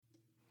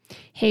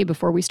Hey,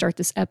 before we start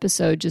this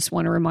episode, just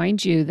want to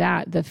remind you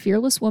that the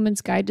Fearless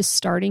Woman's Guide to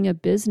Starting a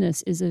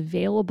Business is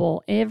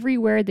available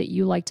everywhere that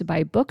you like to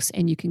buy books,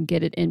 and you can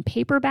get it in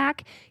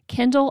paperback,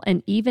 Kindle,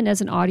 and even as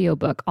an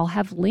audiobook. I'll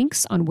have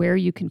links on where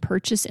you can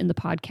purchase in the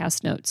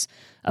podcast notes.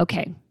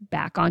 Okay,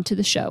 back onto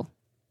the show.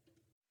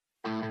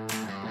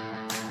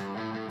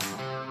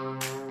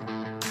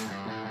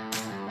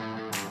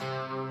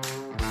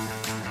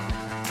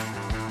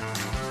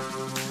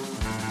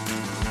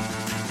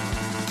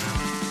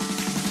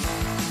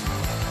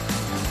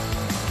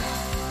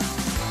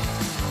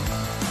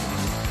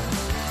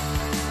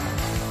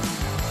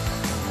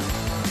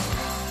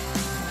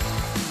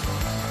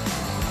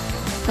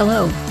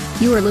 Hello,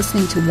 you are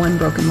listening to One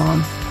Broken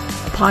Mom,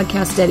 a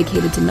podcast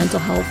dedicated to mental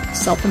health,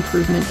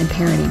 self-improvement, and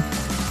parenting.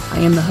 I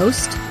am the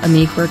host,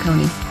 Ami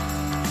Quirconi.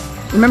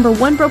 Remember,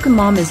 One Broken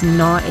Mom is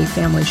not a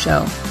family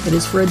show. It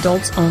is for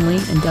adults only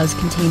and does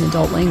contain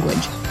adult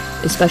language,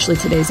 especially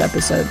today's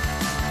episode.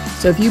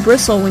 So if you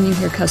bristle when you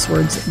hear cuss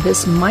words,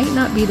 this might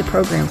not be the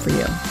program for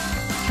you.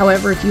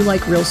 However, if you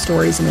like real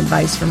stories and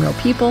advice from real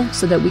people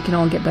so that we can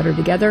all get better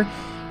together,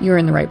 you're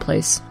in the right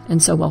place,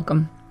 and so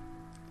welcome.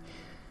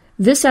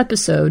 This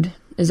episode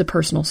is a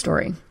personal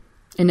story,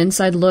 an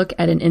inside look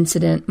at an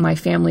incident my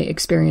family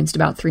experienced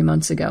about 3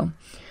 months ago.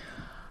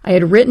 I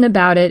had written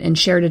about it and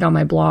shared it on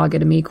my blog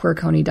at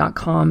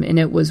amiquirconi.com, and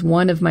it was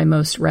one of my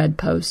most read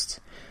posts.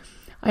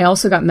 I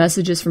also got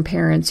messages from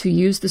parents who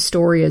used the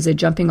story as a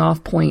jumping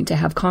off point to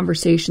have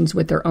conversations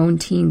with their own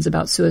teens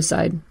about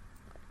suicide.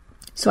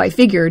 So I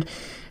figured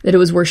that it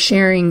was worth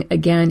sharing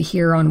again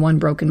here on One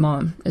Broken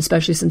Mom,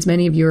 especially since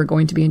many of you are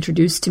going to be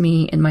introduced to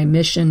me and my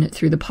mission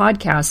through the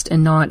podcast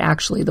and not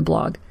actually the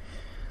blog.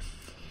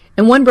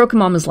 And One Broken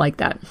Mom is like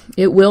that.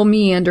 It will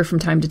meander from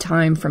time to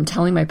time from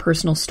telling my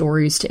personal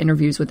stories to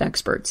interviews with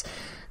experts.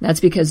 That's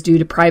because due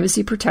to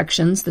privacy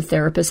protections, the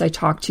therapists I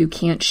talk to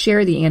can't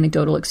share the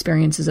anecdotal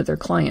experiences of their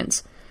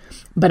clients.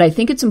 But I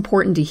think it's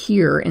important to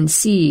hear and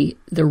see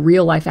the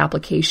real-life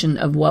application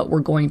of what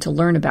we're going to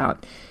learn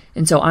about.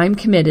 And so I'm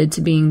committed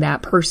to being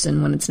that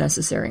person when it's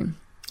necessary.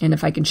 And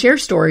if I can share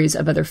stories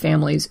of other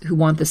families who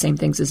want the same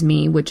things as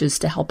me, which is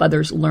to help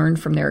others learn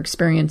from their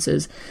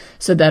experiences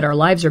so that our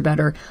lives are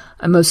better,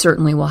 I most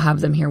certainly will have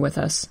them here with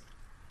us.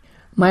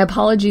 My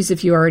apologies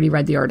if you already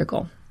read the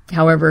article.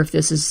 However, if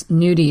this is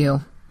new to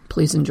you,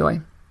 please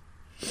enjoy.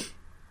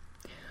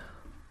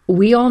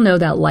 We all know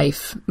that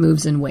life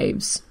moves in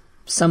waves.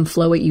 Some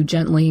flow at you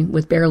gently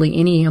with barely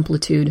any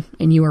amplitude,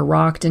 and you are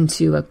rocked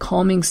into a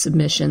calming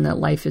submission that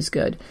life is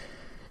good.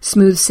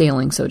 Smooth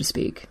sailing, so to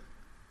speak.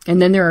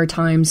 And then there are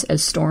times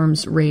as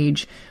storms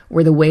rage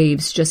where the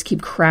waves just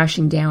keep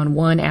crashing down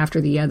one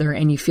after the other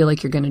and you feel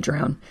like you're going to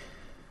drown.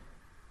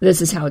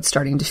 This is how it's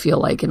starting to feel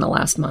like in the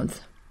last month.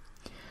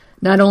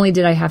 Not only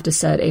did I have to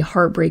set a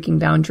heartbreaking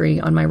boundary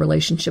on my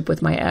relationship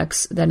with my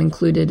ex that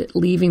included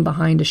leaving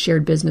behind a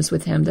shared business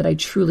with him that I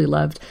truly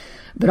loved,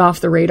 but off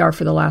the radar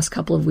for the last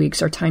couple of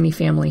weeks, our tiny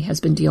family has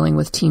been dealing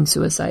with teen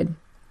suicide.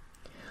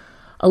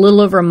 A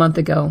little over a month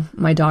ago,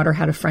 my daughter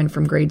had a friend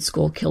from grade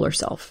school kill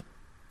herself.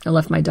 It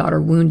left my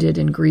daughter wounded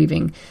and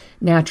grieving,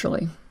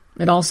 naturally.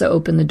 It also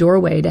opened the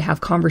doorway to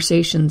have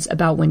conversations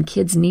about when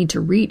kids need to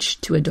reach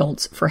to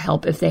adults for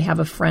help if they have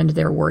a friend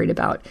they're worried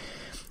about,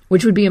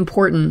 which would be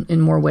important in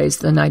more ways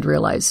than I'd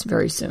realize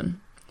very soon.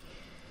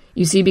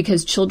 You see,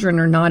 because children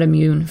are not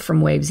immune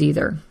from waves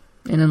either.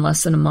 And in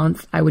less than a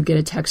month, I would get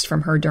a text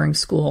from her during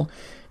school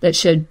that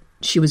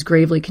she was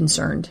gravely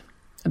concerned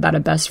about a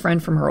best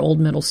friend from her old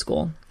middle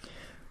school.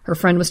 Her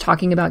friend was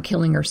talking about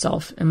killing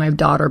herself, and my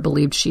daughter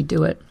believed she'd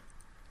do it.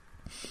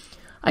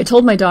 I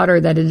told my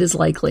daughter that it is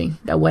likely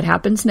that what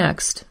happens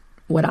next,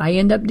 what I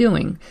end up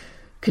doing,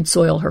 could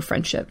soil her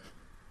friendship.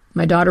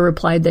 My daughter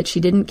replied that she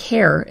didn't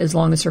care as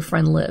long as her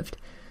friend lived.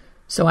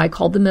 So I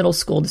called the middle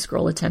school this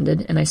girl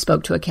attended, and I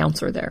spoke to a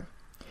counselor there.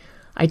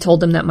 I told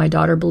them that my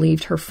daughter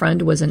believed her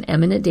friend was in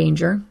imminent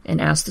danger and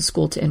asked the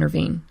school to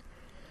intervene.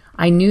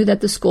 I knew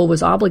that the school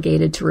was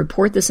obligated to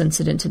report this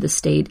incident to the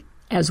state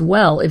as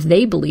well if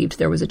they believed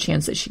there was a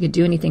chance that she could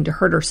do anything to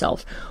hurt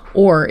herself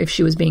or if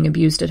she was being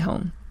abused at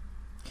home.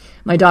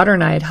 My daughter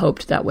and I had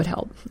hoped that would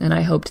help, and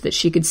I hoped that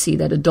she could see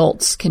that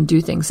adults can do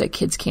things that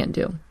kids can't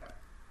do.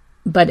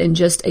 But in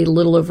just a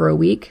little over a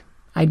week,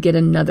 I'd get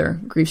another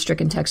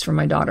grief-stricken text from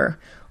my daughter,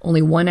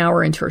 only 1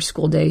 hour into her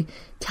school day,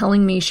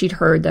 telling me she'd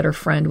heard that her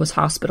friend was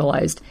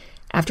hospitalized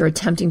after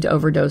attempting to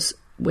overdose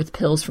with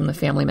pills from the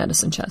family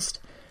medicine chest.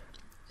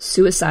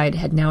 Suicide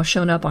had now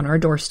shown up on our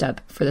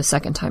doorstep for the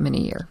second time in a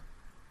year.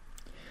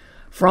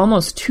 For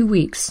almost 2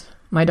 weeks,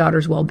 my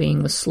daughter's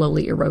well-being was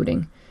slowly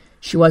eroding.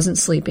 She wasn't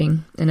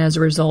sleeping, and as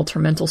a result, her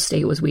mental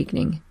state was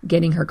weakening,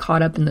 getting her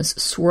caught up in this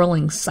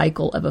swirling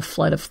cycle of a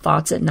flood of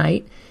thoughts at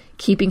night,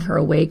 keeping her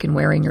awake and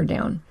wearing her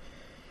down.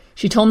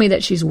 She told me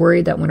that she's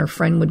worried that when her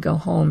friend would go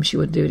home, she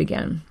would do it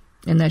again,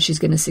 and that she's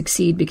going to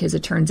succeed because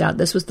it turns out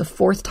this was the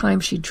 4th time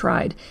she'd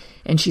tried,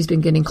 and she's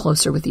been getting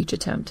closer with each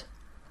attempt.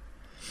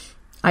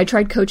 I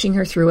tried coaching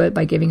her through it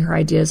by giving her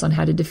ideas on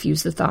how to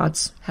diffuse the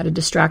thoughts, how to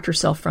distract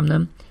herself from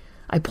them,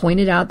 I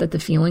pointed out that the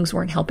feelings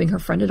weren't helping her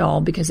friend at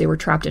all because they were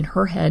trapped in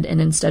her head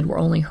and instead were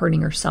only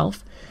hurting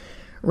herself.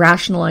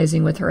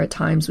 Rationalizing with her at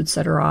times would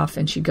set her off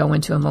and she'd go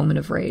into a moment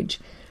of rage.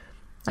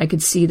 I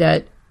could see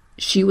that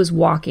she was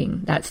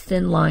walking that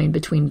thin line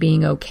between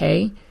being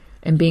okay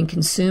and being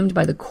consumed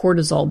by the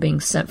cortisol being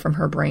sent from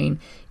her brain,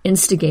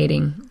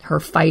 instigating her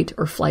fight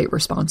or flight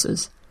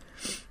responses.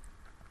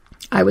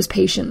 I was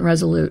patient and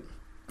resolute.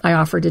 I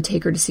offered to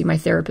take her to see my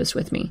therapist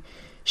with me.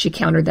 She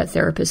countered that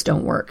therapists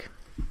don't work.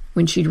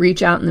 When she'd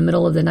reach out in the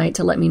middle of the night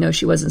to let me know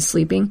she wasn't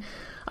sleeping,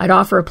 I'd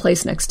offer a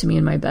place next to me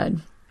in my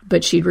bed.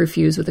 But she'd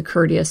refuse with a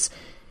courteous,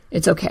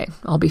 "It's okay,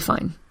 I'll be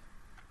fine."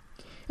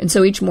 And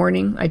so each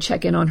morning, I'd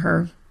check in on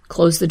her,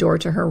 close the door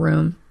to her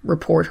room,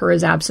 report her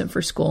as absent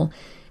for school,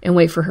 and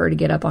wait for her to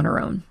get up on her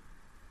own.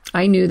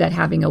 I knew that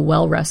having a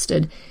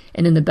well-rested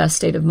and in the best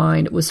state of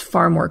mind was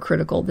far more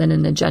critical than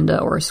an agenda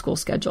or a school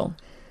schedule.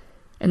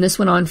 And this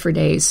went on for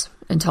days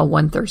until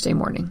one Thursday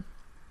morning.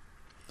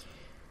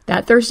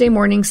 That Thursday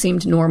morning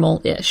seemed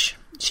normal-ish.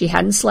 She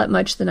hadn't slept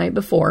much the night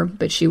before,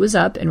 but she was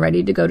up and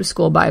ready to go to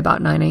school by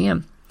about 9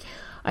 a.m.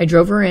 I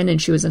drove her in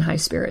and she was in high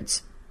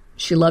spirits.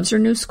 She loves her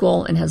new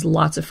school and has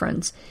lots of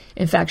friends.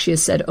 In fact, she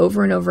has said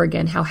over and over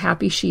again how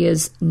happy she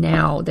is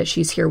now that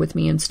she's here with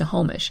me in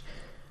Snohomish.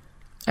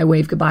 I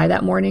waved goodbye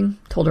that morning,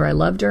 told her I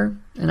loved her,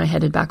 and I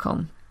headed back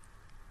home.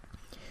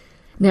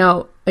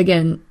 Now,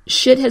 again,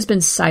 shit has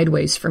been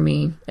sideways for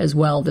me as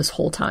well this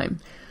whole time.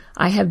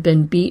 I have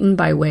been beaten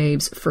by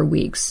waves for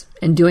weeks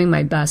and doing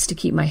my best to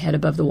keep my head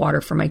above the water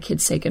for my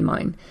kids' sake and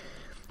mine.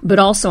 But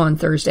also on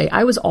Thursday,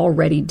 I was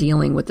already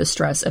dealing with the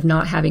stress of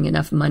not having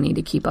enough money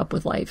to keep up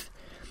with life.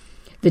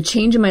 The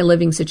change in my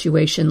living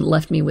situation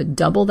left me with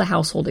double the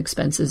household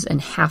expenses and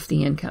half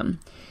the income.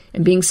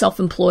 And being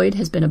self-employed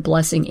has been a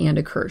blessing and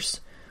a curse.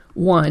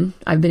 One,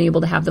 I've been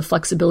able to have the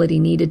flexibility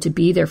needed to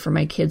be there for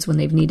my kids when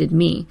they've needed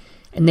me,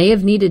 and they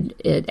have needed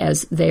it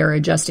as they are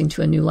adjusting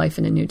to a new life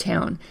in a new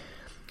town.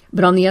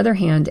 But on the other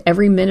hand,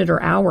 every minute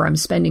or hour I'm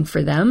spending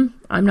for them,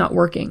 I'm not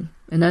working.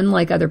 And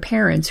unlike other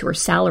parents who are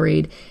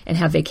salaried and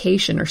have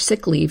vacation or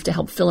sick leave to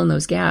help fill in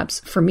those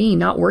gaps, for me,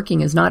 not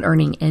working is not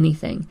earning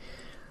anything.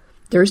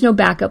 There is no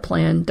backup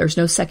plan, there's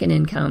no second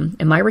income,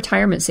 and my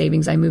retirement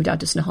savings I moved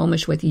out to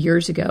Snohomish with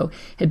years ago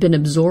had been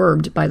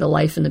absorbed by the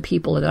life and the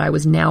people that I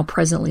was now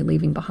presently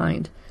leaving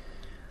behind.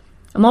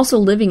 I'm also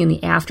living in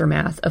the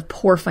aftermath of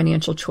poor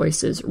financial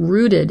choices,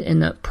 rooted in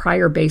the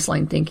prior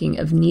baseline thinking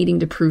of needing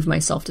to prove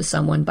myself to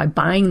someone by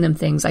buying them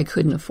things I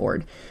couldn't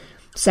afford.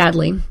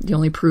 Sadly, the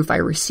only proof I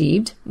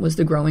received was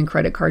the growing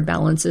credit card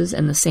balances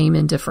and the same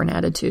indifferent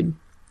attitude.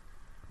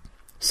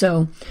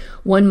 So,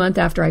 1 month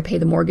after I pay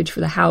the mortgage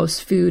for the house,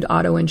 food,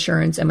 auto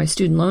insurance, and my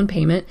student loan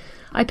payment,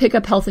 I pick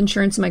up health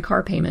insurance and my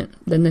car payment.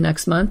 Then the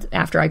next month,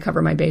 after I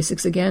cover my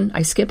basics again,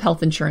 I skip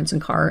health insurance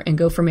and car and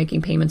go for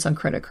making payments on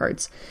credit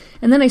cards.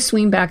 And then I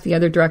swing back the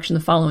other direction the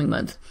following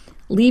month,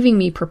 leaving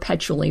me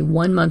perpetually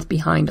 1 month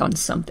behind on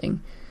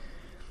something.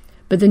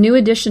 But the new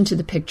addition to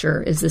the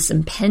picture is this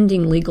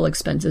impending legal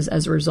expenses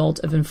as a result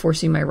of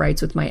enforcing my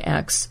rights with my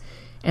ex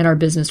and our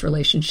business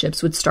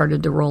relationships, which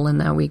started to roll in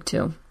that week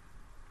too.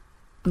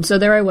 And so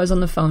there I was on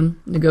the phone,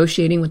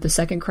 negotiating with the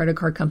second credit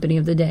card company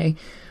of the day,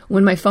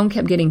 when my phone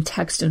kept getting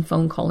text and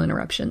phone call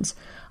interruptions.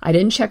 I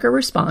didn't check or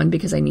respond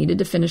because I needed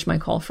to finish my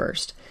call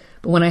first.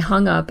 But when I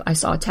hung up, I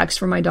saw a text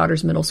from my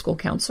daughter's middle school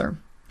counselor,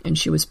 and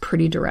she was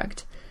pretty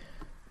direct.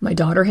 My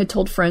daughter had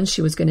told friends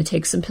she was going to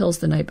take some pills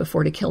the night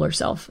before to kill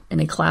herself, and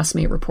a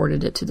classmate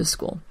reported it to the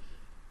school.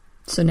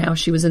 So now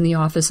she was in the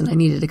office and I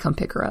needed to come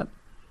pick her up.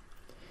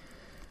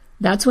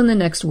 That's when the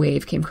next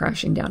wave came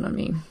crashing down on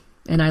me,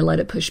 and I let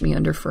it push me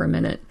under for a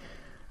minute.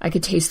 I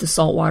could taste the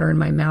salt water in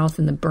my mouth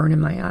and the burn in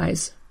my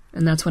eyes,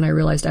 and that's when I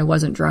realized I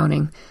wasn't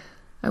drowning.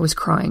 I was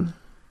crying.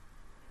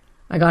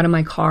 I got in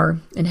my car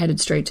and headed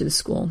straight to the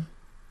school.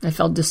 I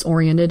felt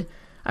disoriented.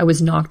 I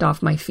was knocked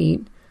off my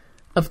feet.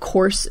 Of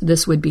course,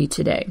 this would be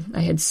today.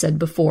 I had said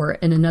before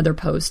in another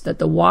post that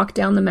the walk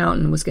down the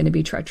mountain was going to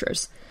be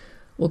treacherous.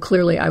 Well,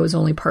 clearly I was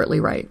only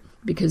partly right,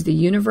 because the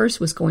universe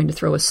was going to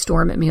throw a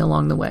storm at me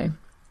along the way.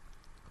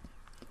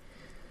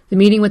 The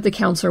meeting with the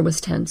counselor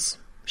was tense.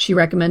 She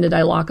recommended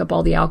I lock up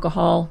all the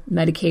alcohol,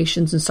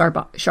 medications, and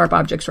sharp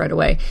objects right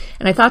away.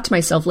 And I thought to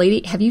myself,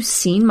 lady, have you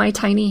seen my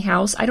tiny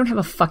house? I don't have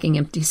a fucking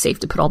empty safe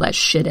to put all that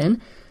shit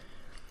in.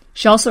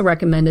 She also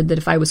recommended that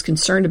if I was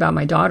concerned about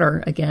my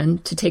daughter again,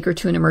 to take her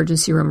to an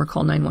emergency room or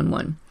call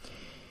 911.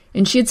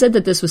 And she had said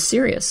that this was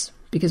serious,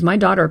 because my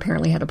daughter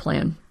apparently had a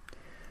plan.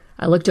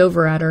 I looked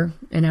over at her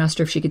and asked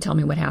her if she could tell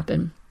me what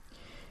happened.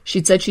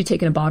 She'd said she'd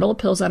taken a bottle of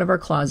pills out of our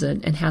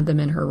closet and had them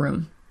in her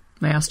room.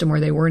 I asked him where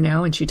they were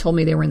now, and she told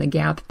me they were in the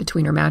gap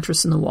between her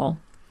mattress and the wall.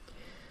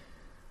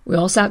 We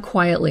all sat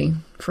quietly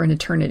for an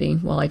eternity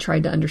while I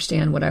tried to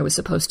understand what I was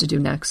supposed to do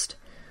next.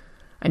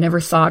 I never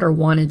thought or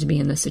wanted to be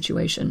in this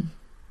situation.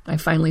 I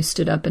finally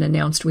stood up and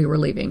announced we were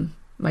leaving.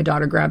 My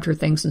daughter grabbed her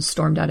things and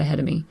stormed out ahead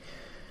of me.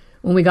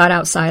 When we got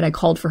outside, I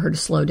called for her to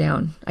slow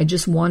down. I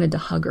just wanted to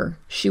hug her.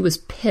 She was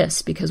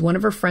pissed because one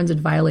of her friends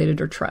had violated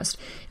her trust.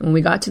 And when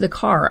we got to the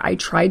car, I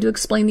tried to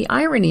explain the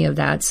irony of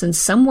that, since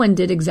someone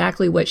did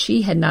exactly what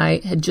she and I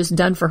had just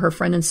done for her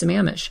friend in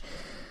Sammamish.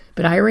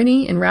 But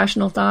irony and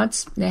rational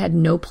thoughts, they had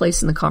no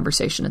place in the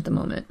conversation at the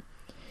moment.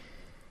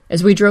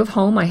 As we drove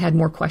home, I had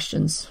more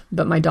questions,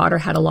 but my daughter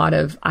had a lot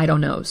of I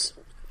don't knows.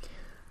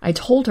 I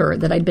told her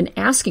that I'd been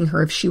asking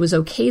her if she was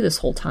okay this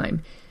whole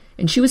time,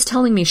 and she was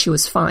telling me she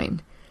was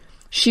fine.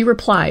 She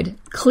replied,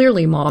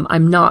 "Clearly, Mom,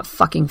 I'm not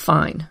fucking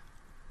fine."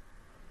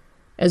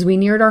 As we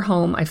neared our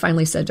home, I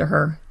finally said to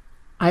her,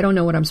 "I don't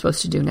know what I'm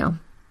supposed to do now."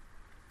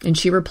 And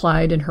she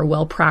replied in her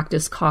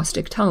well-practiced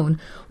caustic tone,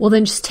 "Well,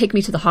 then just take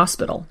me to the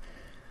hospital."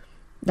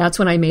 That's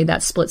when I made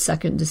that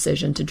split-second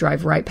decision to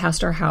drive right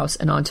past our house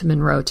and onto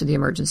Monroe to the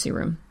emergency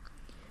room.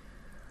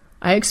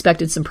 I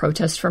expected some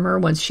protest from her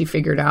once she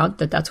figured out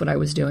that that's what I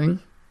was doing,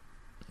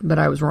 but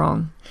I was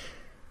wrong.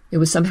 It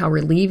was somehow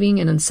relieving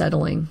and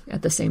unsettling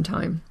at the same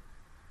time.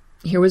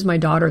 Here was my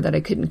daughter that I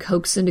couldn't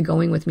coax into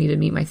going with me to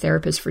meet my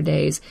therapist for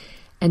days,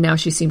 and now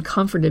she seemed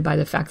comforted by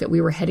the fact that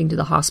we were heading to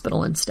the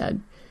hospital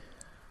instead.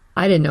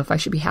 I didn't know if I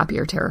should be happy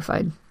or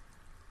terrified.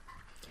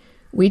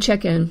 We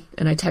check in,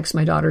 and I text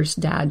my daughter's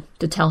dad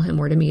to tell him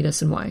where to meet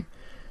us and why.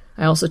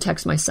 I also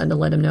text my son to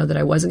let him know that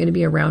I wasn't going to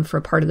be around for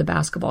a part of the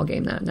basketball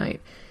game that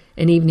night,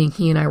 an evening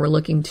he and I were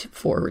looking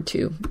forward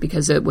to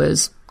because it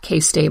was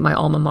K-State, my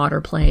alma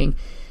mater, playing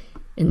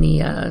in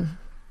the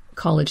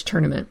college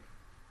tournament.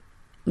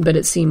 But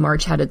it seemed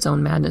March had its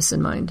own madness in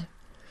mind.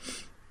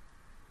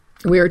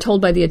 We are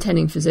told by the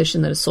attending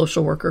physician that a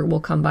social worker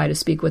will come by to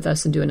speak with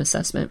us and do an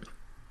assessment.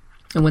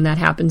 And when that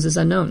happens is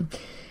unknown.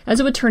 As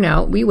it would turn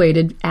out, we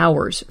waited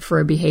hours for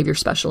a behavior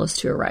specialist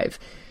to arrive.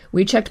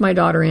 We checked my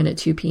daughter in at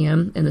 2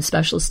 p.m., and the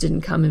specialist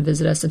didn't come and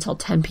visit us until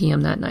 10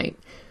 p.m. that night.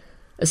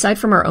 Aside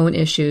from our own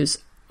issues,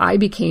 I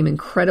became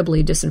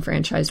incredibly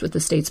disenfranchised with the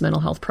state's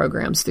mental health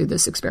programs through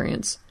this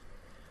experience.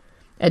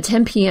 At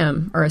 10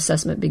 p.m., our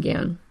assessment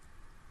began.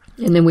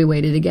 And then we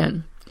waited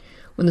again.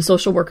 When the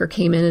social worker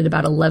came in at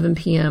about 11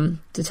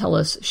 p.m. to tell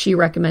us she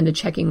recommended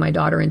checking my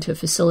daughter into a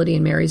facility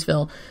in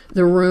Marysville,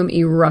 the room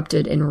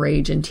erupted in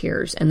rage and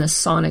tears, and the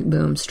sonic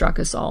boom struck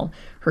us all,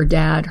 her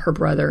dad, her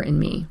brother, and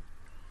me.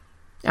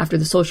 After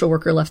the social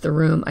worker left the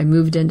room, I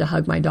moved in to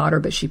hug my daughter,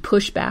 but she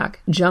pushed back,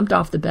 jumped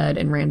off the bed,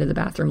 and ran to the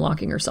bathroom,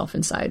 locking herself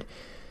inside.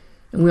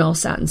 And we all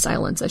sat in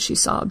silence as she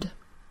sobbed.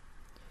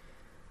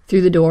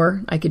 Through the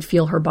door, I could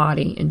feel her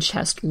body and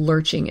chest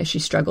lurching as she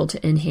struggled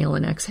to inhale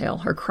and exhale,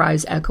 her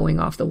cries echoing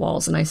off the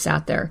walls, and I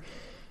sat there,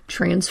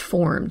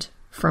 transformed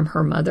from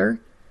her mother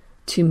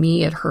to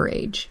me at her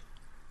age.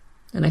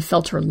 And I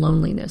felt her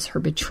loneliness, her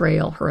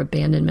betrayal, her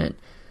abandonment.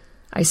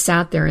 I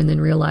sat there and then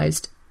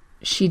realized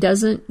she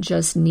doesn't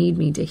just need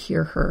me to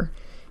hear her,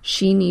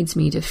 she needs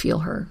me to feel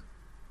her.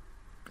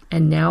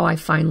 And now I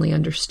finally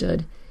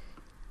understood,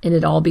 and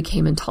it all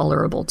became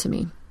intolerable to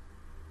me.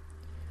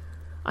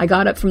 I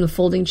got up from the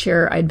folding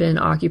chair I'd been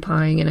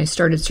occupying, and I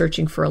started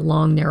searching for a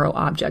long, narrow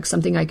object,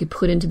 something I could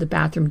put into the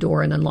bathroom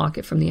door and unlock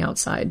it from the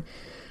outside.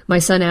 My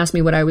son asked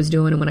me what I was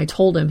doing, and when I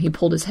told him, he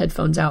pulled his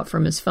headphones out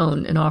from his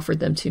phone and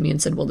offered them to me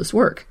and said, "Will this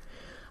work?"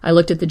 I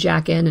looked at the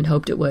jack end and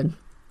hoped it would.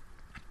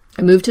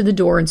 I moved to the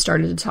door and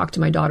started to talk to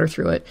my daughter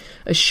through it,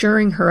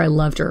 assuring her I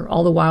loved her,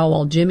 all the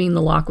while jimmying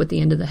the lock with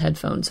the end of the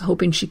headphones,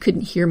 hoping she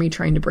couldn't hear me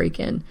trying to break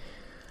in.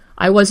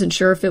 I wasn't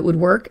sure if it would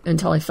work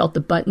until I felt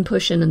the button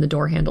push in and the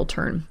door handle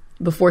turn.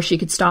 Before she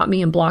could stop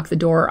me and block the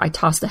door, I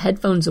tossed the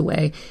headphones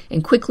away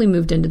and quickly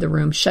moved into the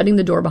room, shutting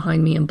the door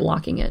behind me and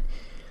blocking it.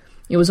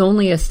 It was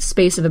only a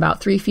space of about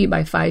 3 feet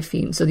by 5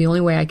 feet, and so the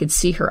only way I could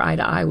see her eye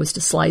to eye was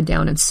to slide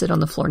down and sit on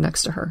the floor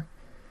next to her.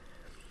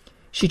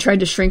 She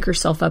tried to shrink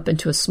herself up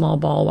into a small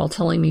ball while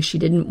telling me she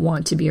didn't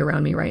want to be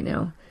around me right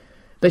now,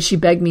 but she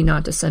begged me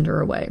not to send her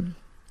away.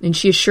 And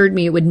she assured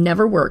me it would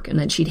never work and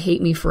that she'd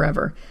hate me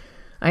forever.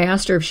 I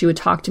asked her if she would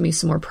talk to me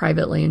some more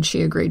privately, and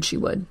she agreed she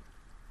would.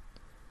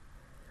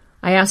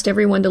 I asked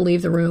everyone to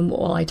leave the room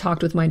while I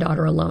talked with my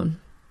daughter alone.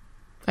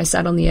 I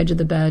sat on the edge of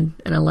the bed,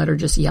 and I let her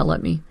just yell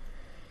at me.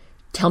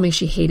 Tell me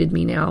she hated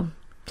me now.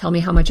 Tell me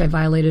how much I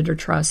violated her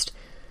trust.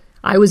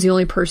 I was the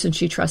only person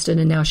she trusted,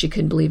 and now she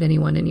couldn't believe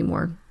anyone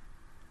anymore.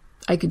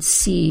 I could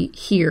see,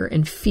 hear,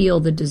 and feel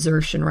the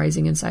desertion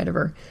rising inside of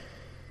her.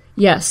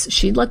 Yes,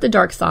 she'd let the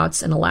dark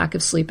thoughts and a lack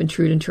of sleep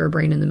intrude into her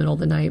brain in the middle of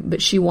the night,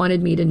 but she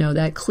wanted me to know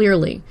that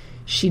clearly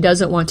she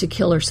doesn't want to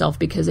kill herself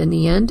because in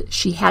the end,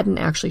 she hadn't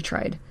actually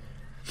tried.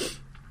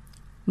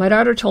 My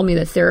daughter told me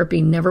that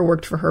therapy never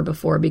worked for her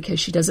before because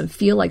she doesn't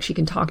feel like she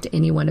can talk to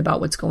anyone about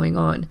what's going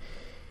on.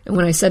 And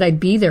when I said I'd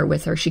be there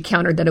with her, she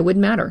countered that it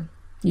wouldn't matter,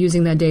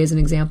 using that day as an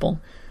example.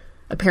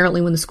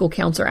 Apparently, when the school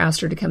counselor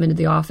asked her to come into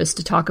the office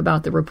to talk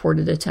about the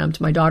reported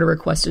attempt, my daughter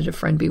requested a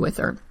friend be with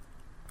her,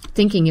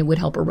 thinking it would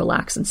help her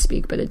relax and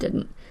speak, but it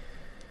didn't.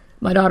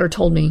 My daughter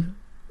told me,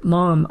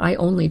 "Mom, I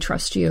only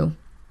trust you.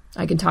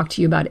 I can talk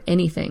to you about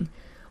anything.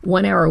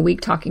 1 hour a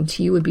week talking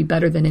to you would be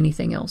better than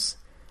anything else."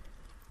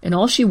 And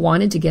all she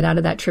wanted to get out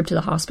of that trip to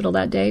the hospital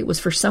that day was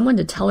for someone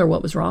to tell her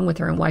what was wrong with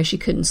her and why she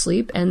couldn't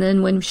sleep. And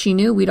then when she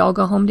knew, we'd all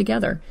go home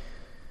together.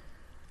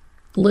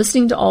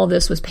 Listening to all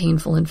this was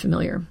painful and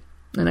familiar.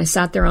 And I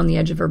sat there on the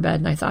edge of her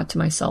bed and I thought to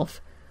myself,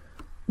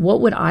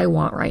 what would I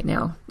want right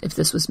now if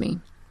this was me?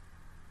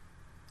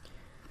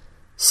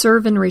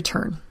 Serve and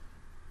return.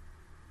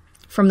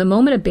 From the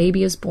moment a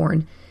baby is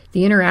born,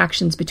 the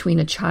interactions between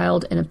a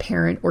child and a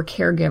parent or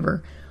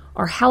caregiver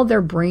are how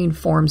their brain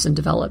forms and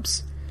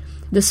develops.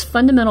 This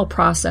fundamental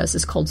process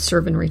is called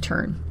serve and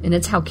return, and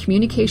it's how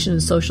communication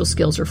and social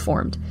skills are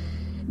formed.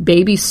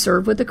 Babies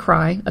serve with a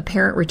cry, a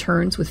parent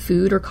returns with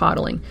food or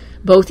coddling,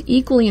 both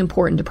equally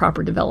important to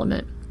proper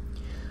development.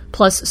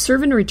 Plus,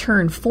 serve and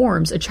return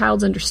forms a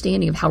child's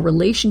understanding of how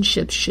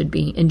relationships should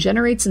be and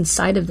generates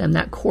inside of them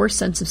that core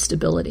sense of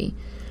stability.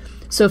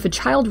 So if a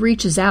child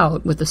reaches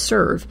out with a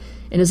serve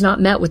and is not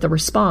met with a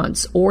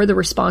response, or the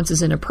response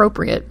is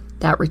inappropriate,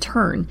 that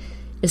return,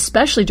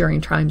 especially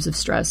during times of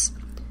stress,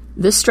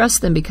 this stress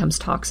then becomes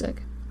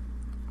toxic.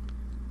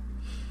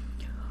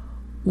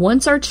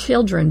 Once our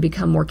children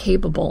become more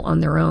capable on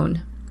their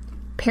own,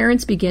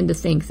 parents begin to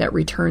think that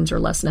returns are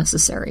less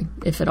necessary,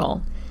 if at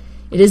all.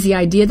 It is the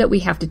idea that we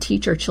have to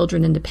teach our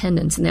children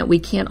independence and that we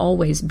can't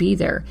always be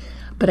there.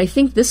 But I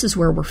think this is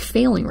where we're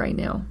failing right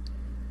now.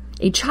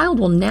 A child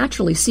will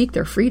naturally seek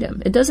their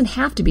freedom. It doesn't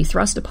have to be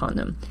thrust upon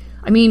them.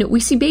 I mean, we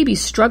see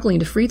babies struggling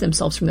to free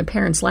themselves from their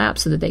parents' lap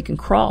so that they can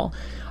crawl.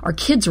 Our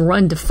kids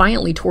run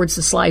defiantly towards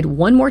the slide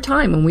one more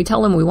time when we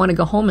tell them we want to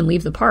go home and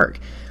leave the park.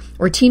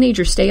 Or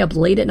teenagers stay up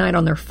late at night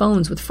on their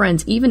phones with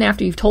friends even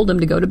after you've told them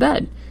to go to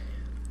bed.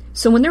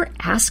 So when they're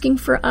asking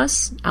for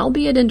us,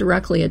 albeit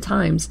indirectly at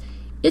times,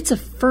 it's a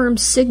firm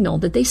signal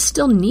that they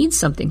still need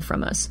something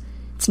from us.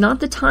 It's not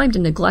the time to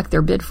neglect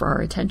their bid for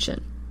our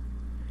attention.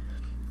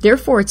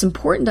 Therefore, it's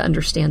important to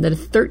understand that a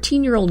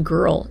 13-year-old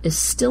girl is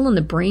still in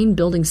the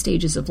brain-building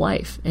stages of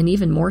life, and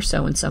even more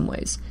so in some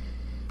ways.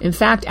 In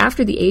fact,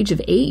 after the age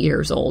of 8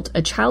 years old,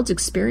 a child's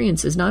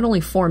experiences not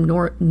only form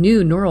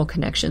new neural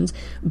connections,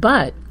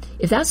 but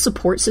if that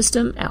support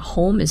system at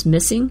home is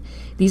missing,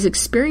 these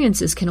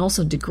experiences can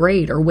also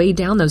degrade or weigh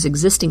down those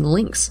existing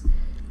links.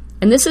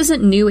 And this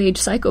isn't new age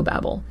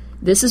psychobabble.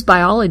 This is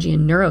biology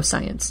and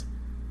neuroscience.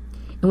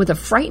 And with a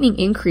frightening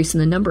increase in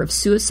the number of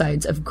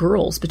suicides of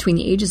girls between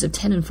the ages of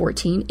 10 and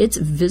 14, it's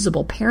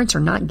visible parents are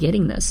not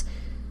getting this.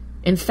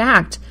 In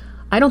fact,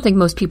 I don't think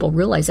most people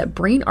realize that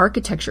brain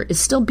architecture is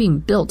still being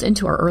built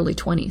into our early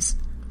 20s.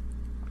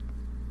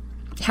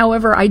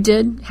 However, I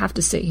did have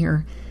to sit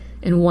here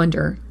and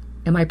wonder,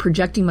 am I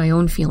projecting my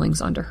own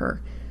feelings onto her?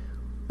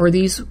 Or are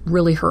these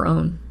really her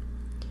own?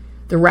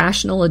 The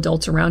rational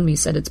adults around me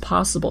said it's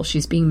possible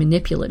she's being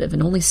manipulative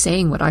and only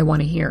saying what I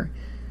want to hear.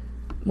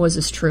 Was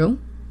this true?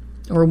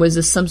 Or was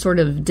this some sort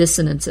of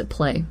dissonance at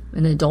play?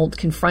 An adult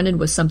confronted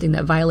with something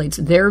that violates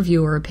their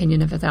view or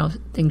opinion of how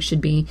things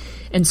should be,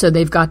 and so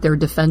they've got their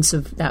defense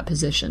of that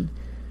position.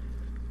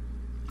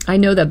 I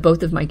know that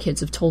both of my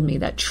kids have told me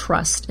that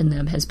trust in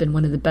them has been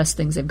one of the best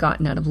things they've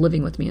gotten out of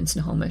living with me in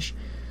Snohomish.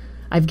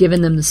 I've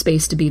given them the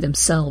space to be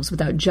themselves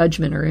without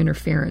judgment or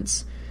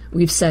interference.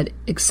 We've set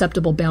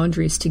acceptable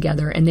boundaries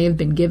together, and they have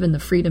been given the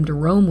freedom to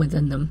roam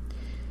within them.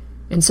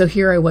 And so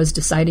here I was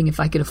deciding if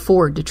I could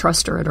afford to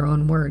trust her at her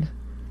own word.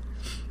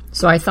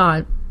 So I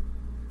thought,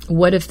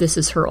 what if this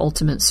is her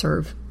ultimate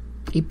serve?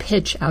 A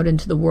pitch out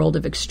into the world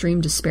of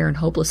extreme despair and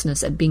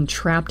hopelessness at being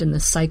trapped in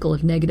this cycle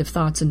of negative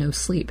thoughts and no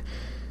sleep.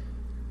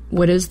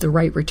 What is the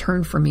right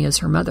return for me as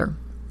her mother?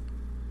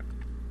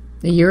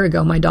 A year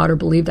ago, my daughter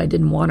believed I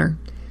didn't want her.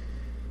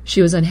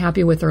 She was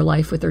unhappy with her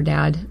life with her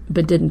dad,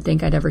 but didn't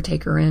think I'd ever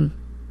take her in.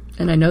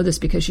 And I know this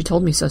because she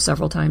told me so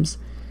several times.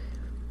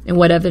 And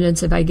what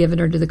evidence have I given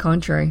her to the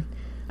contrary?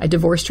 I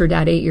divorced her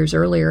dad 8 years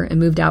earlier and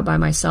moved out by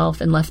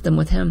myself and left them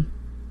with him.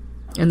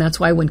 And that's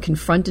why when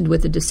confronted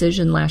with the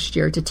decision last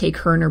year to take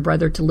her and her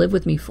brother to live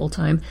with me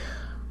full-time,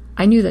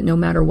 I knew that no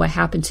matter what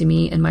happened to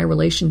me and my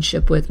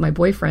relationship with my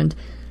boyfriend,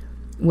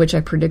 which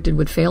I predicted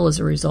would fail as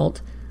a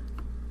result,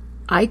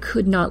 I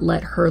could not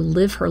let her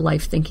live her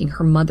life thinking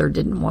her mother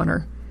didn't want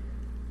her.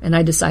 And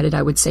I decided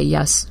I would say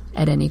yes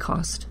at any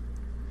cost.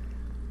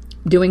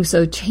 Doing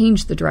so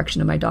changed the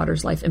direction of my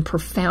daughter's life in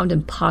profound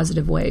and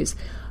positive ways.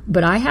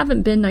 But I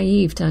haven't been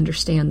naive to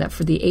understand that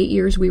for the 8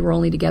 years we were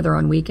only together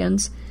on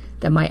weekends,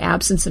 that my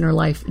absence in her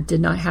life did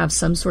not have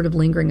some sort of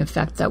lingering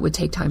effect that would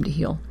take time to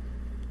heal.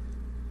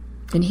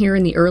 And here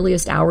in the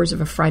earliest hours of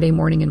a Friday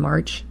morning in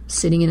March,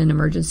 sitting in an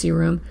emergency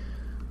room,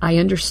 I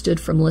understood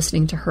from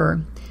listening to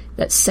her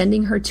that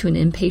sending her to an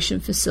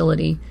inpatient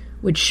facility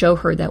would show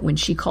her that when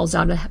she calls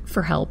out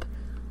for help,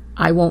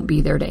 I won't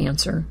be there to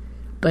answer,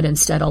 but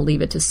instead I'll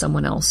leave it to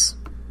someone else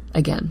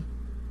again.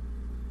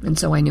 And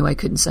so I knew I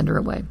couldn't send her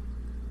away.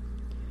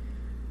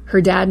 Her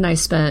dad and I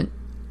spent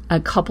a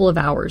couple of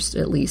hours,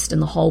 at least,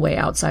 in the hallway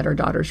outside our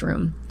daughter's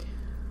room.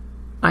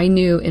 I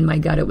knew in my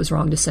gut it was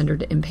wrong to send her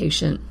to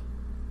inpatient.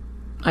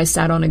 I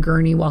sat on a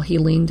gurney while he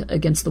leaned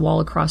against the wall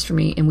across from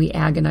me, and we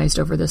agonized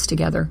over this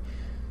together.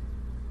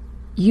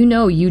 You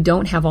know you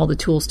don't have all the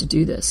tools to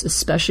do this,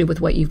 especially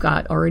with what you've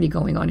got already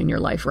going on in your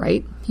life,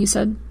 right? He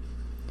said.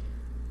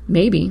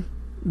 Maybe,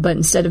 but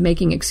instead of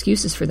making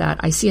excuses for that,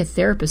 I see a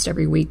therapist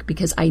every week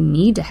because I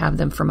need to have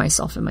them for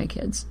myself and my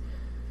kids.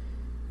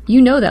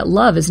 You know that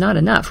love is not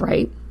enough,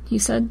 right? He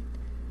said.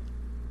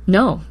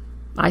 No,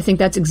 I think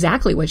that's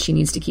exactly what she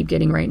needs to keep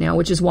getting right now,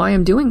 which is why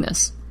I'm doing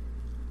this.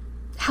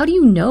 How do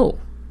you know?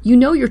 You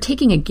know you're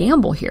taking a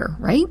gamble here,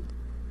 right?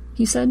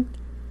 He said.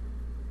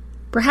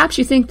 Perhaps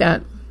you think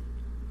that,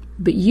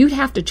 but you'd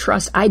have to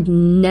trust I'd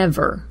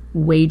never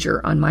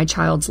wager on my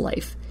child's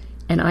life,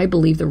 and I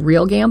believe the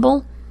real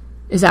gamble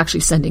is actually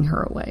sending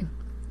her away.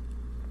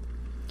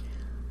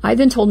 I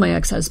then told my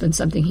ex-husband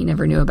something he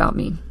never knew about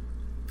me,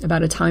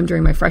 about a time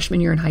during my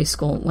freshman year in high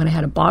school when I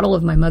had a bottle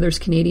of my mother's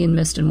Canadian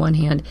Mist in one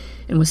hand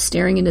and was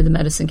staring into the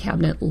medicine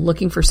cabinet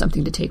looking for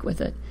something to take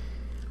with it.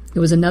 It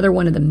was another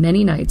one of the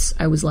many nights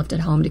I was left at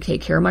home to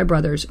take care of my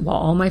brothers while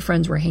all my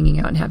friends were hanging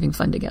out and having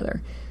fun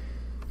together.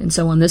 And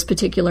so on this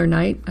particular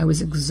night, I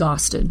was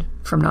exhausted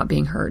from not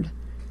being heard.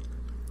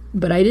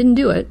 But I didn't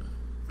do it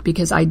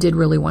because I did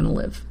really want to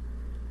live.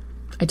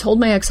 I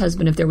told my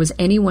ex-husband if there was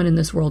anyone in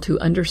this world who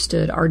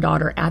understood our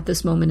daughter at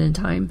this moment in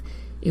time,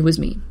 it was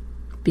me.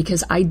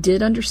 Because I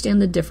did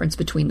understand the difference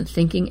between the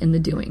thinking and the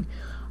doing.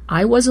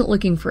 I wasn't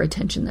looking for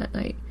attention that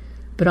night.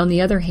 But on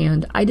the other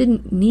hand, I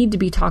didn't need to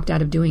be talked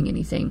out of doing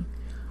anything.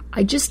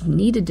 I just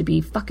needed to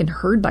be fucking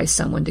heard by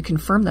someone to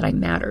confirm that I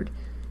mattered.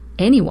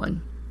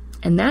 Anyone.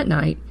 And that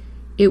night,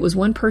 it was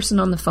one person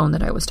on the phone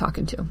that I was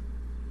talking to.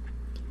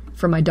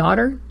 For my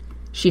daughter,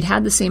 she'd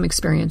had the same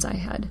experience I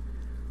had.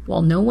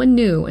 While no one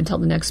knew until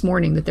the next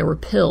morning that there were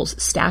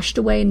pills stashed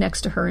away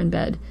next to her in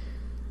bed,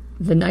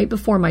 the night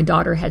before my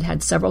daughter had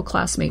had several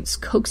classmates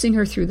coaxing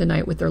her through the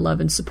night with their love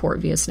and support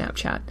via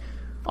Snapchat,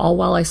 all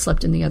while I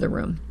slept in the other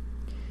room.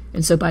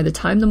 And so by the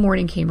time the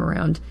morning came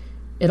around,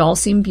 it all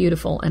seemed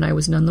beautiful and I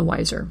was none the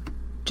wiser,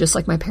 just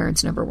like my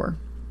parents never were.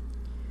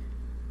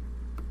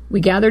 We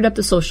gathered up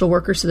the social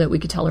worker so that we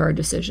could tell her our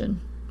decision.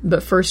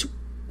 But first,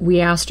 we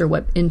asked her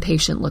what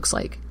inpatient looks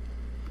like.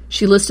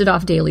 She listed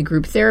off daily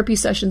group therapy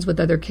sessions with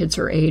other kids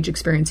her age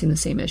experiencing the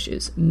same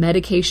issues,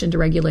 medication to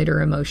regulate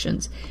her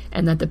emotions,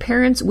 and that the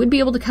parents would be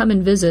able to come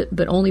and visit,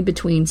 but only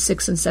between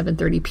 6 and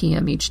 7:30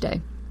 p.m. each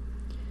day.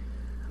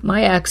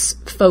 My ex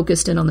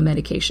focused in on the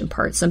medication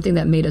part, something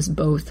that made us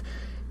both,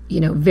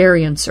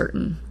 very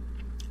uncertain.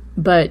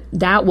 But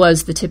that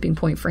was the tipping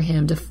point for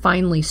him to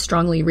finally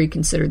strongly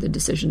reconsider the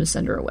decision to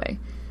send her away.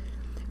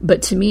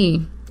 But to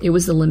me, it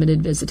was the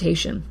limited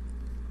visitation.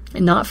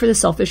 And not for the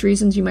selfish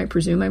reasons you might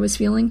presume I was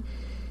feeling.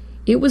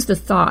 It was the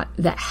thought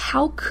that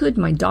how could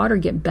my daughter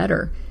get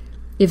better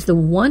if the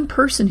one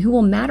person who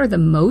will matter the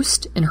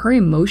most in her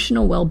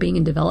emotional well-being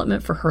and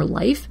development for her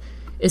life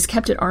is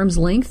kept at arm's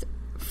length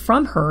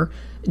from her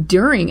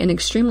during an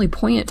extremely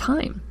poignant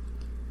time?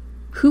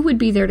 Who would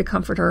be there to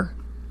comfort her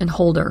and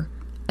hold her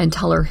and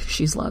tell her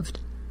she's loved?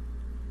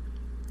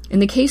 In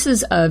the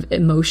cases of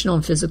emotional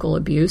and physical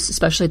abuse,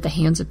 especially at the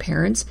hands of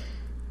parents,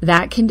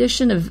 that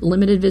condition of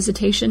limited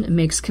visitation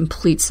makes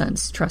complete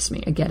sense. Trust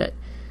me, I get it.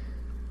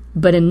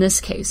 But in this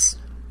case,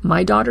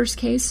 my daughter's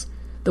case,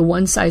 the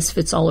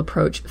one-size-fits-all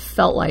approach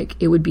felt like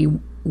it would be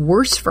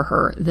worse for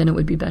her than it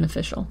would be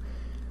beneficial.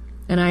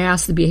 And I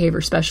asked the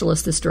behavior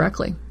specialist this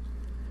directly.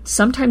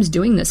 Sometimes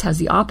doing this has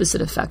the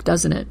opposite effect,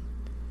 doesn't it?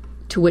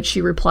 To which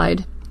she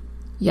replied,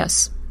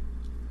 yes.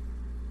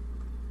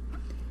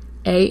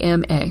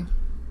 AMA.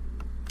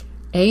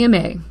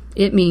 AMA,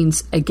 it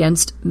means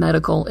against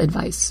medical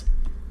advice.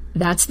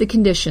 That's the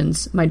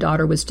conditions my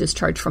daughter was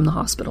discharged from the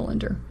hospital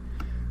under.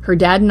 Her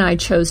dad and I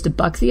chose to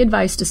buck the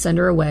advice to send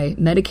her away,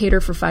 medicate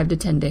her for 5 to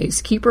 10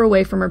 days, keep her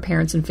away from her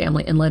parents and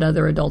family, and let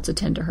other adults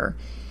attend to her.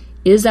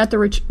 Is that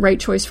the right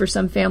choice for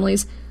some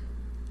families?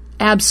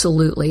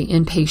 Absolutely,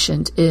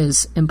 inpatient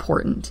is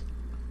important.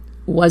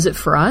 Was it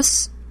for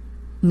us?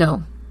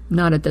 No,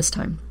 not at this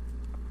time.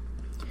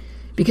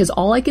 Because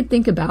all I could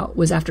think about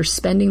was after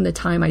spending the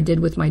time I did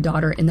with my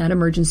daughter in that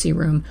emergency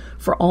room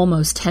for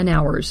almost 10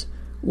 hours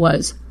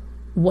was,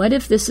 what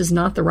if this is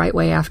not the right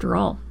way after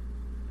all?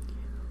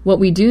 What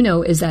we do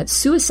know is that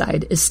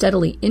suicide is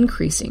steadily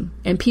increasing,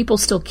 and people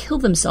still kill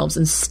themselves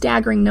in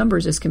staggering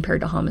numbers as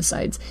compared to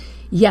homicides.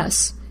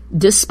 Yes,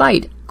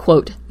 despite,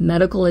 quote,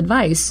 medical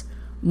advice,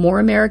 more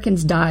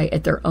Americans die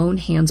at their own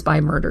hands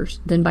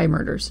than by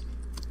murders,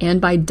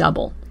 and by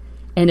double.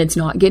 And it's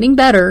not getting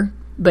better,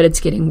 but it's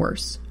getting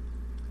worse.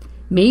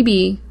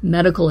 Maybe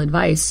medical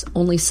advice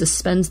only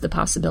suspends the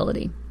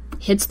possibility,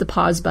 hits the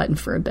pause button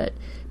for a bit,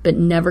 but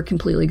never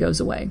completely goes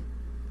away.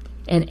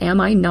 And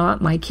am I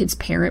not my kid's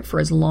parent for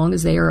as long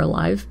as they are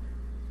alive?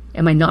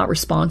 Am I not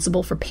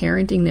responsible for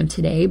parenting them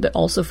today, but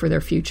also for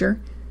their future?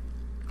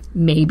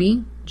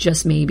 Maybe,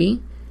 just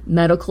maybe,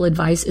 medical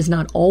advice is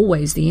not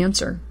always the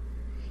answer.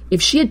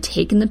 If she had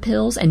taken the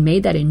pills and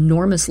made that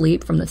enormous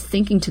leap from the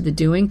thinking to the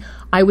doing,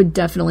 I would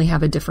definitely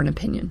have a different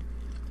opinion.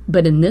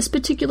 But in this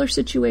particular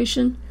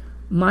situation,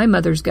 my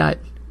mother's gut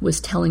was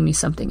telling me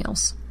something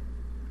else.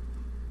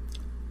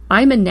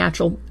 I'm a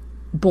natural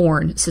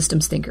born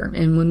systems thinker.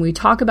 And when we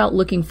talk about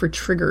looking for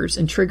triggers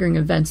and triggering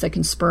events that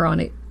can spur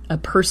on a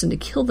person to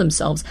kill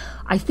themselves,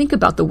 I think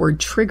about the word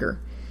trigger,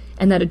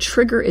 and that a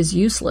trigger is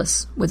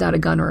useless without a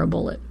gun or a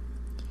bullet.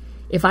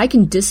 If I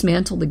can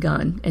dismantle the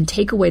gun and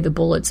take away the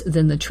bullets,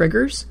 then the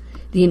triggers,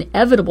 the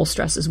inevitable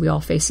stresses we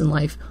all face in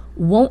life,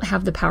 won't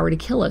have the power to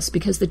kill us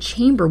because the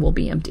chamber will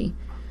be empty,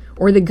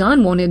 or the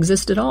gun won't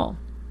exist at all.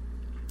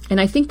 And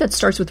I think that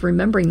starts with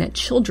remembering that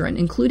children,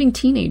 including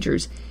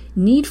teenagers,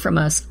 need from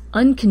us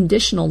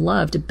unconditional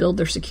love to build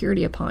their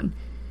security upon.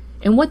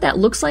 And what that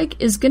looks like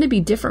is going to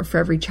be different for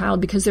every child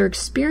because their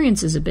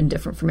experiences have been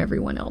different from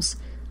everyone else.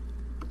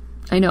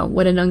 I know,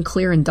 what an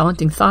unclear and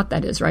daunting thought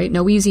that is, right?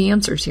 No easy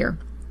answers here.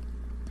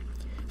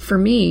 For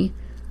me,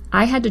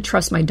 I had to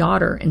trust my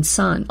daughter and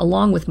son,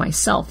 along with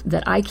myself,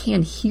 that I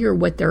can hear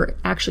what they're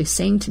actually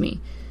saying to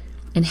me.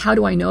 And how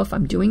do I know if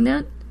I'm doing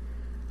that?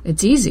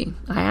 It's easy.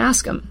 I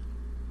ask them.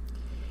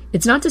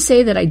 It's not to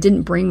say that I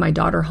didn't bring my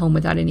daughter home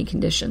without any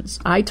conditions.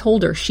 I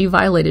told her she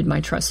violated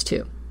my trust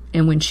too.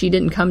 And when she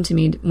didn't come to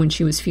me when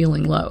she was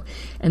feeling low,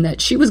 and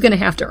that she was going to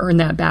have to earn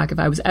that back if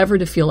I was ever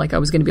to feel like I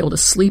was going to be able to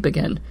sleep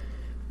again.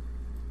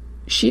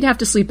 She'd have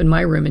to sleep in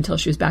my room until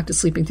she was back to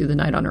sleeping through the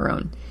night on her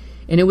own.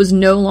 And it was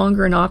no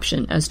longer an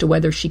option as to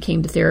whether she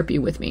came to therapy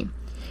with me.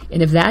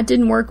 And if that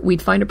didn't work,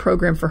 we'd find a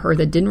program for her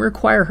that didn't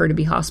require her to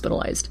be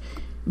hospitalized.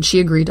 And she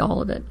agreed to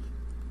all of it.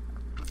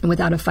 And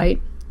without a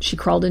fight, she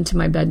crawled into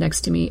my bed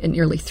next to me at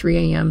nearly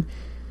 3 a.m.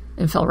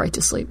 and fell right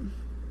to sleep.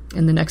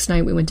 And the next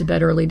night we went to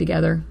bed early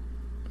together,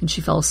 and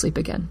she fell asleep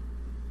again.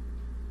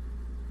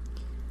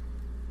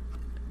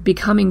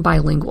 Becoming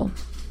bilingual.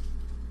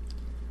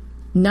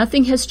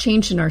 Nothing has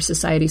changed in our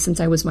society since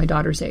I was my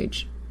daughter's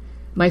age.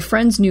 My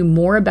friends knew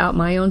more about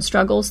my own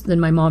struggles than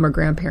my mom or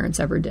grandparents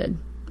ever did.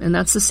 And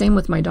that's the same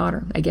with my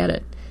daughter. I get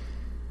it.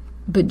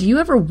 But do you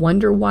ever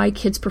wonder why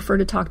kids prefer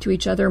to talk to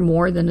each other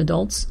more than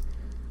adults?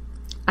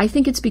 I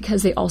think it's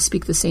because they all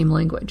speak the same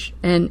language.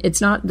 And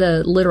it's not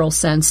the literal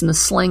sense and the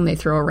slang they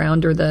throw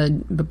around or the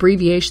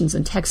abbreviations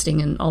and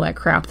texting and all that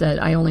crap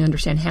that I only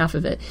understand half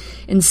of it.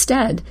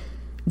 Instead,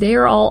 they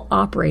are all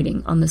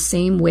operating on the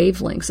same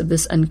wavelengths of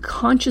this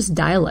unconscious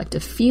dialect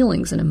of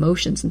feelings and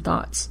emotions and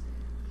thoughts.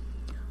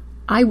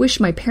 I wish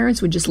my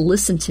parents would just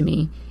listen to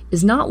me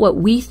is not what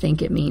we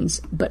think it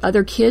means, but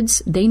other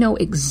kids, they know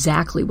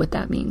exactly what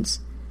that means.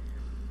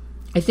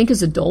 I think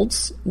as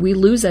adults, we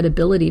lose that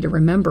ability to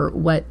remember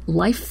what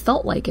life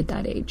felt like at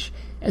that age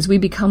as we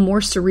become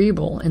more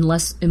cerebral and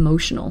less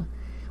emotional.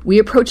 We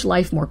approach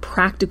life more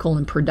practical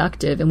and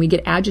productive, and we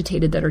get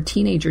agitated that our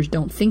teenagers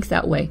don't think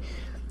that way.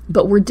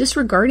 But we're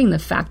disregarding the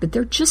fact that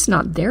they're just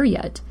not there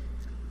yet.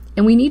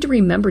 And we need to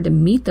remember to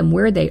meet them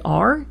where they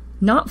are,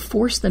 not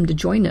force them to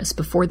join us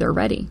before they're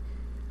ready.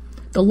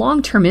 The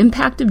long-term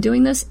impact of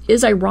doing this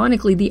is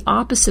ironically the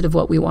opposite of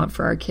what we want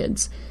for our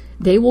kids.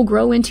 They will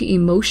grow into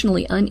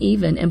emotionally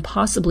uneven and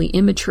possibly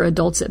immature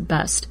adults at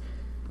best,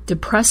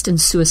 depressed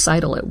and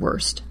suicidal at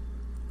worst.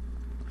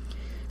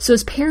 So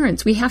as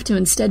parents, we have to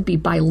instead be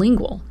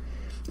bilingual,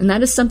 and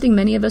that is something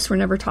many of us were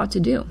never taught to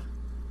do.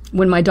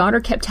 When my daughter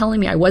kept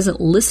telling me I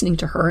wasn't listening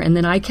to her, and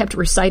then I kept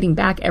reciting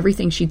back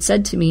everything she'd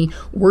said to me,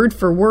 word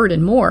for word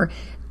and more,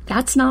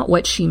 that's not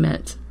what she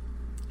meant.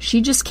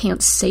 She just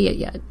can't say it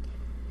yet.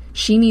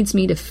 She needs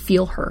me to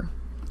feel her,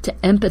 to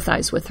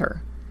empathize with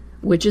her,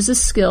 which is a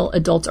skill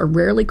adults are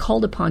rarely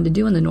called upon to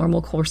do in the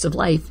normal course of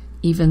life,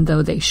 even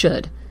though they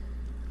should.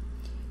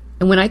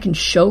 And when I can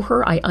show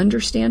her I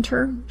understand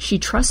her, she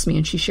trusts me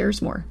and she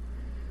shares more.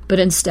 But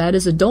instead,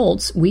 as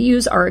adults, we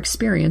use our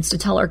experience to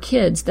tell our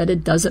kids that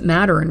it doesn't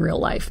matter in real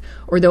life,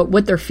 or that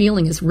what they're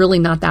feeling is really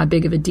not that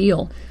big of a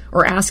deal,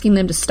 or asking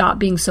them to stop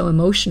being so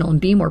emotional and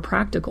be more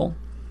practical.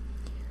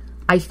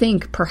 I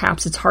think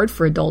perhaps it's hard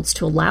for adults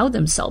to allow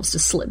themselves to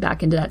slip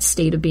back into that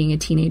state of being a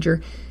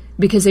teenager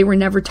because they were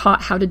never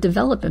taught how to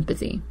develop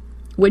empathy,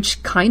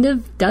 which kind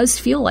of does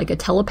feel like a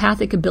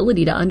telepathic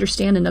ability to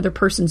understand another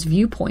person's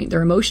viewpoint,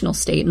 their emotional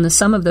state, and the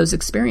sum of those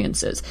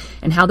experiences,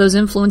 and how those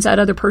influence that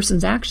other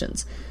person's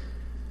actions.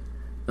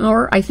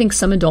 Or I think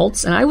some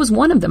adults, and I was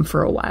one of them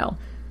for a while,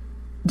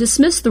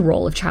 dismiss the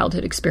role of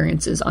childhood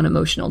experiences on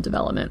emotional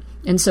development.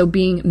 And so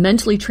being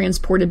mentally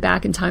transported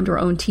back in time to our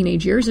own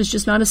teenage years is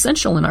just not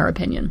essential in our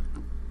opinion.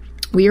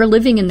 We are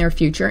living in their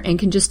future and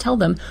can just tell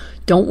them,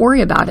 don't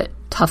worry about it,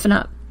 toughen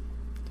up.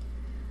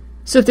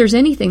 So if there's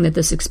anything that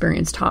this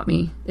experience taught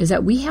me, is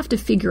that we have to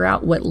figure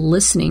out what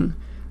listening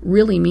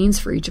really means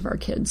for each of our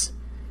kids,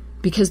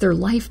 because their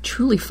life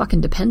truly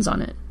fucking depends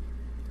on it.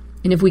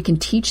 And if we can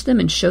teach them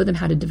and show them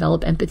how to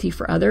develop empathy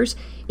for others,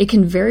 it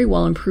can very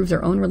well improve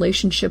their own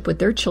relationship with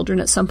their children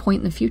at some point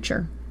in the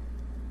future.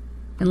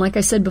 And like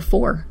I said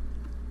before,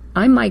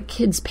 I'm my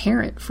kids'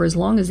 parent for as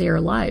long as they are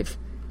alive,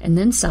 and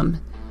then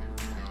some.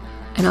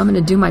 And I'm going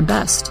to do my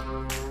best.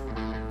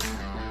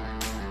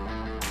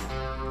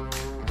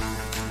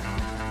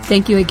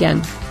 Thank you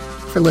again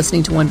for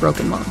listening to One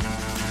Broken Mom.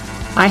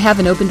 I have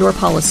an open door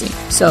policy,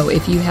 so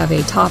if you have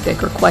a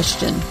topic or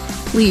question,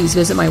 please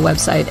visit my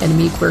website at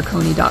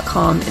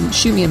amiequeerconey.com and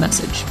shoot me a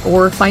message,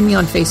 or find me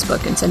on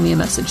Facebook and send me a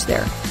message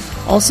there.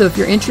 Also, if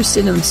you're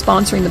interested in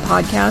sponsoring the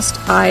podcast,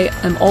 I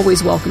am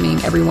always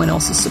welcoming everyone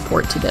else's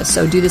support to this.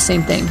 So do the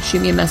same thing.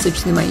 Shoot me a message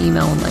through my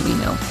email and let me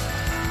know.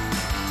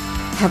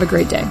 Have a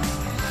great day.